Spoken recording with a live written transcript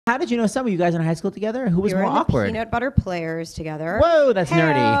How did you know some of you guys in high school together? Who was We were more in the awkward? Peanut Butter Players together. Whoa, that's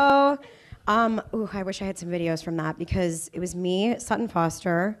nerdy. Ooh, I wish I had some videos from that because it was me, Sutton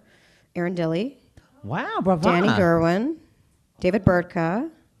Foster, Aaron Dilly, Wow, bravo. Danny Gerwin, David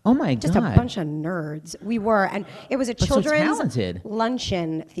Burtka. Oh my Just God. a bunch of nerds. We were, and it was a so children's talented.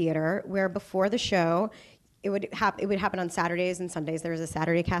 luncheon theater where before the show, it would happen on Saturdays and Sundays. There was a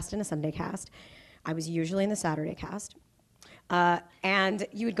Saturday cast and a Sunday cast. I was usually in the Saturday cast. And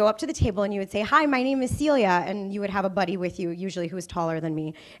you would go up to the table and you would say, "Hi, my name is Celia," and you would have a buddy with you, usually who was taller than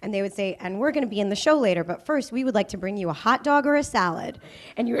me. And they would say, "And we're going to be in the show later, but first we would like to bring you a hot dog or a salad."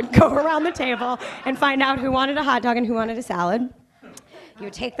 And you would go around the table and find out who wanted a hot dog and who wanted a salad. You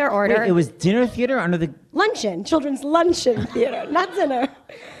would take their order. Wait, it was dinner theater under the... Luncheon, children's luncheon theater, not dinner.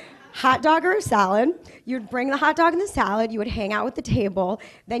 Hot dog or a salad. You'd bring the hot dog and the salad. You would hang out with the table.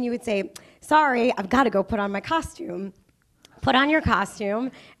 Then you would say, "Sorry, I've got to go put on my costume." Put on your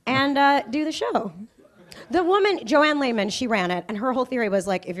costume and do the show. The woman, Joanne Lehman, she ran it, and her whole theory was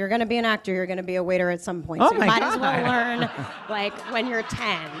like, if you're going to be an actor, you're going to be a waiter at some point. Oh so you my might God. as well learn like when you're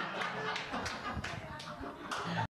 10.